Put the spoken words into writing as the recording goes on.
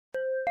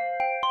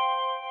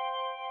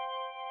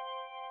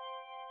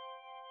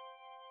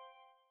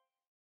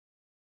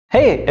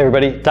Hey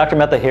everybody, Dr.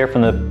 Mehta here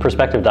from the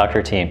Prospective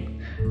Doctor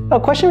team. A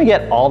question we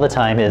get all the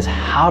time is,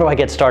 how do I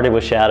get started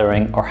with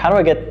shadowing, or how do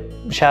I get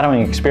shadowing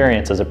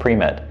experience as a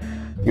pre-med?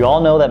 You all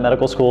know that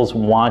medical schools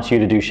want you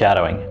to do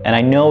shadowing, and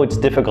I know it's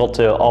difficult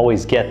to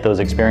always get those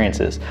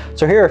experiences.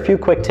 So here are a few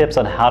quick tips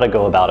on how to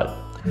go about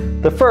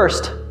it. The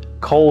first,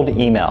 cold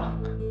email.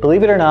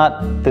 Believe it or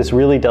not, this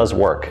really does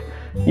work.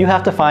 You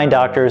have to find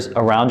doctors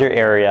around your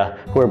area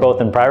who are both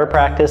in private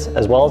practice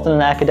as well as in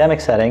an academic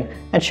setting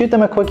and shoot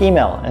them a quick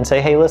email and say,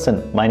 hey,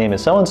 listen, my name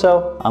is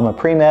so-and-so, I'm a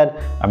pre-med,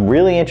 I'm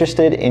really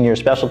interested in your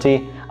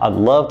specialty, I'd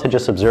love to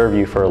just observe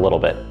you for a little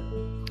bit.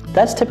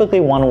 That's typically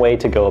one way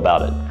to go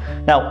about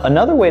it. Now,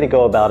 another way to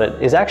go about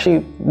it is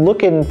actually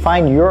look and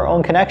find your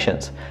own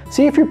connections.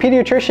 See if your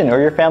pediatrician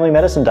or your family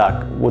medicine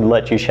doc would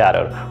let you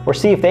shadow, or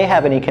see if they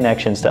have any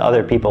connections to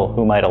other people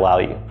who might allow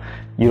you.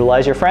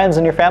 Utilize your friends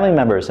and your family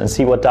members and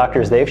see what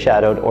doctors they've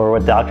shadowed or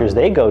what doctors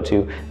they go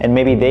to, and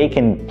maybe they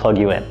can plug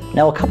you in.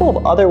 Now, a couple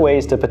of other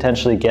ways to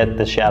potentially get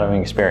this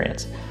shadowing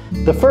experience.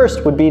 The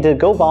first would be to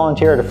go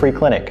volunteer at a free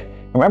clinic.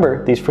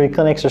 Remember, these free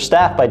clinics are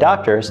staffed by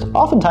doctors,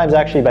 oftentimes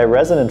actually by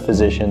resident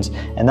physicians,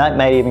 and that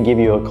might even give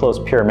you a close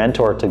peer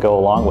mentor to go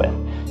along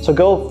with. So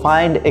go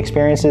find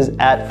experiences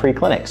at free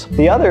clinics.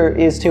 The other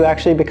is to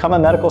actually become a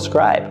medical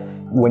scribe.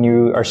 When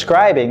you are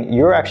scribing,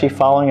 you're actually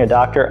following a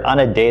doctor on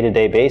a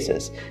day-to-day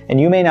basis.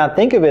 And you may not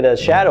think of it as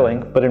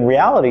shadowing, but in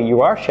reality, you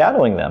are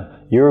shadowing them.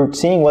 You're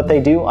seeing what they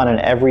do on an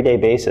everyday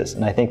basis,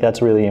 and I think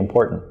that's really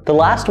important. The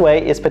last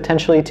way is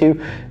potentially to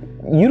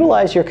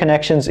utilize your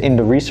connections in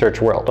the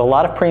research world. A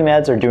lot of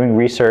pre-meds are doing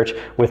research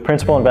with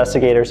principal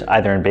investigators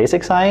either in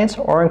basic science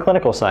or in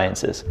clinical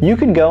sciences. You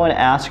can go and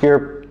ask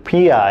your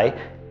PI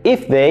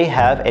if they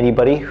have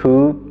anybody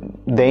who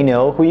they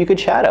know who you could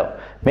shadow.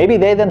 Maybe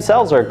they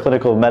themselves are a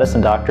clinical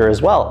medicine doctor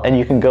as well, and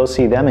you can go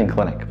see them in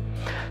clinic.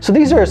 So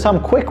these are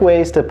some quick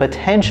ways to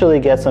potentially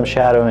get some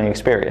shadowing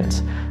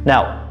experience.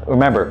 Now,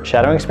 remember,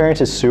 shadowing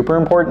experience is super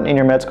important in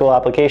your med school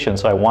application,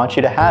 so I want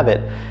you to have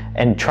it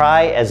and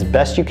try as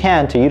best you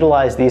can to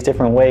utilize these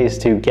different ways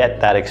to get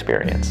that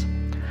experience.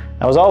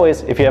 Now, as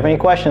always, if you have any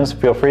questions,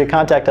 feel free to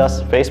contact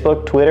us,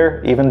 Facebook,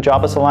 Twitter, even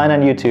drop us a line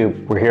on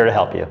YouTube. We're here to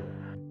help you.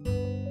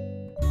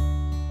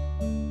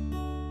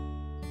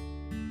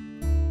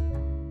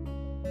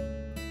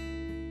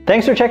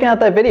 Thanks for checking out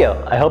that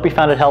video. I hope you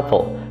found it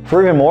helpful.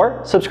 For even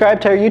more,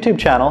 subscribe to our YouTube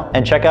channel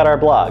and check out our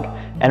blog.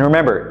 And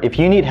remember, if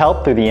you need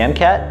help through the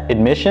MCAT,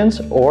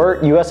 admissions, or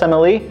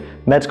USMLE,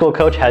 Med School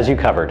Coach has you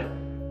covered.